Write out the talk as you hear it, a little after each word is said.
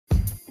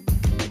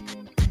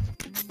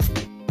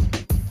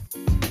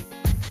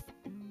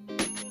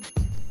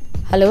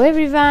Hello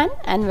everyone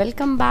and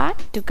welcome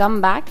back to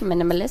Come Back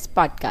Minimalist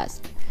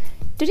Podcast.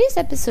 Today's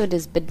episode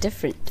is a bit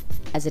different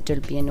as it will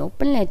be an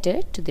open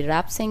letter to the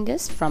rap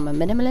singers from a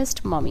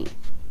Minimalist Mommy.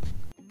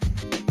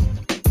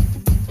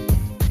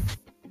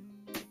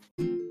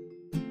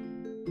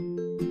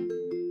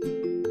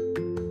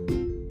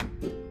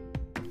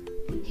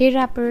 Hey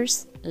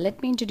rappers,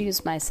 let me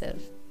introduce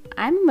myself.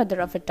 I'm a mother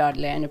of a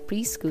toddler and a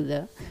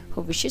preschooler who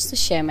wishes to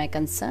share my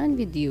concern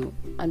with you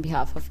on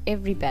behalf of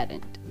every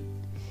parent.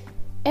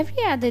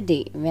 Every other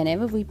day,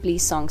 whenever we play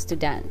songs to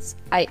dance,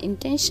 I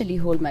intentionally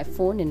hold my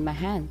phone in my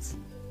hands.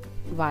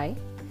 Why?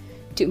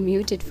 To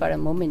mute it for a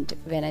moment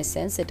when I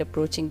sense it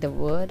approaching the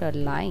word or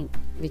line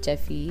which I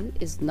feel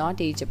is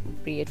not age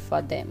appropriate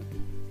for them.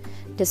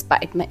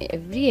 Despite my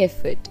every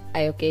effort,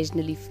 I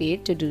occasionally fail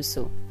to do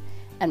so,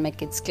 and my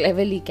kids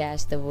cleverly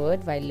catch the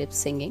word while lip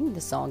singing the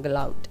song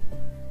aloud.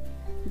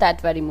 That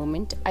very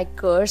moment, I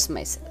curse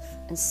myself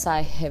and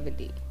sigh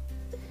heavily.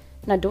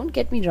 Now, don't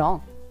get me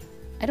wrong.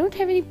 I don't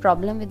have any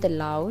problem with the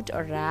loud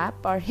or rap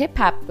or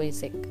hip-hop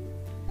music.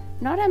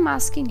 Nor am I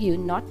asking you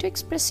not to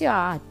express your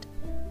art.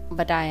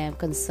 But I am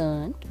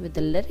concerned with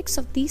the lyrics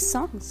of these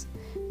songs,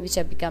 which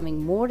are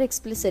becoming more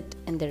explicit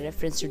in their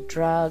reference to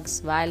drugs,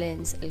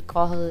 violence,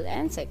 alcohol,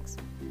 and sex.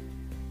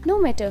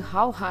 No matter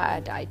how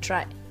hard I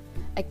try,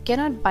 I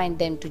cannot bind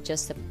them to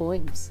just the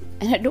poems,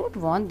 and I don't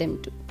want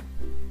them to.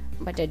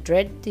 But I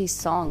dread these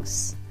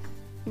songs.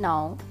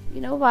 Now,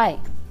 you know why.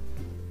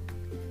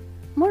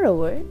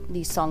 Moreover,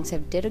 these songs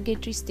have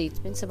derogatory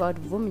statements about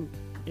women,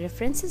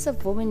 references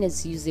of women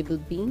as usable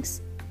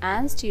beings,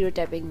 and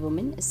stereotyping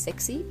women as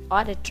sexy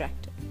or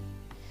attractive.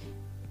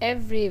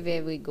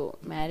 Everywhere we go,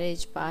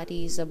 marriage,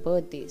 parties, or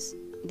birthdays,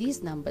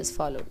 these numbers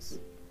follows.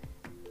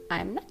 I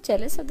am not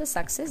jealous of the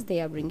success they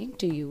are bringing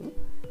to you,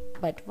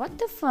 but what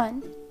the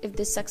fun if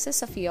this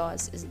success of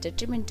yours is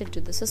detrimental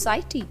to the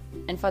society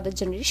and for the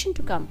generation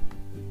to come?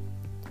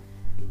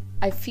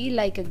 I feel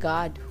like a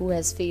god who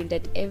has failed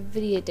at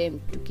every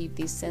attempt to keep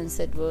these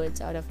censored words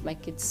out of my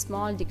kids'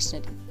 small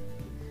dictionary.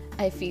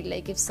 I feel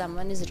like if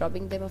someone is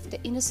robbing them of their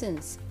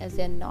innocence as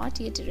they are not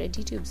yet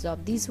ready to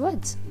absorb these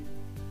words.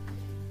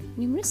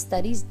 Numerous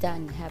studies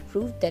done have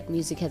proved that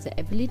music has the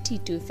ability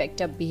to affect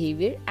our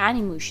behavior and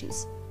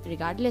emotions,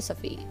 regardless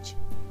of age.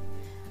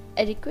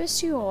 I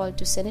request you all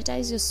to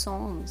sanitize your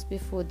songs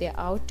before they are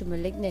out to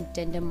malignant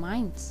tender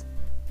minds.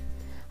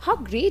 How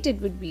great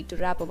it would be to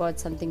rap about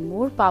something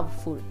more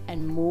powerful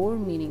and more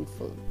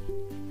meaningful.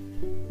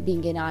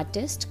 Being an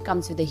artist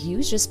comes with a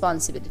huge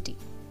responsibility.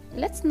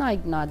 Let's not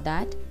ignore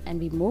that and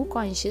be more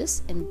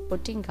conscious in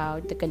putting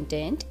out the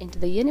content into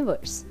the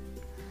universe.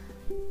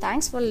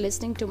 Thanks for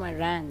listening to my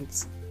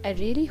rants. I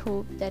really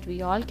hope that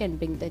we all can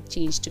bring that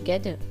change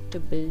together to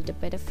build a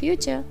better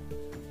future.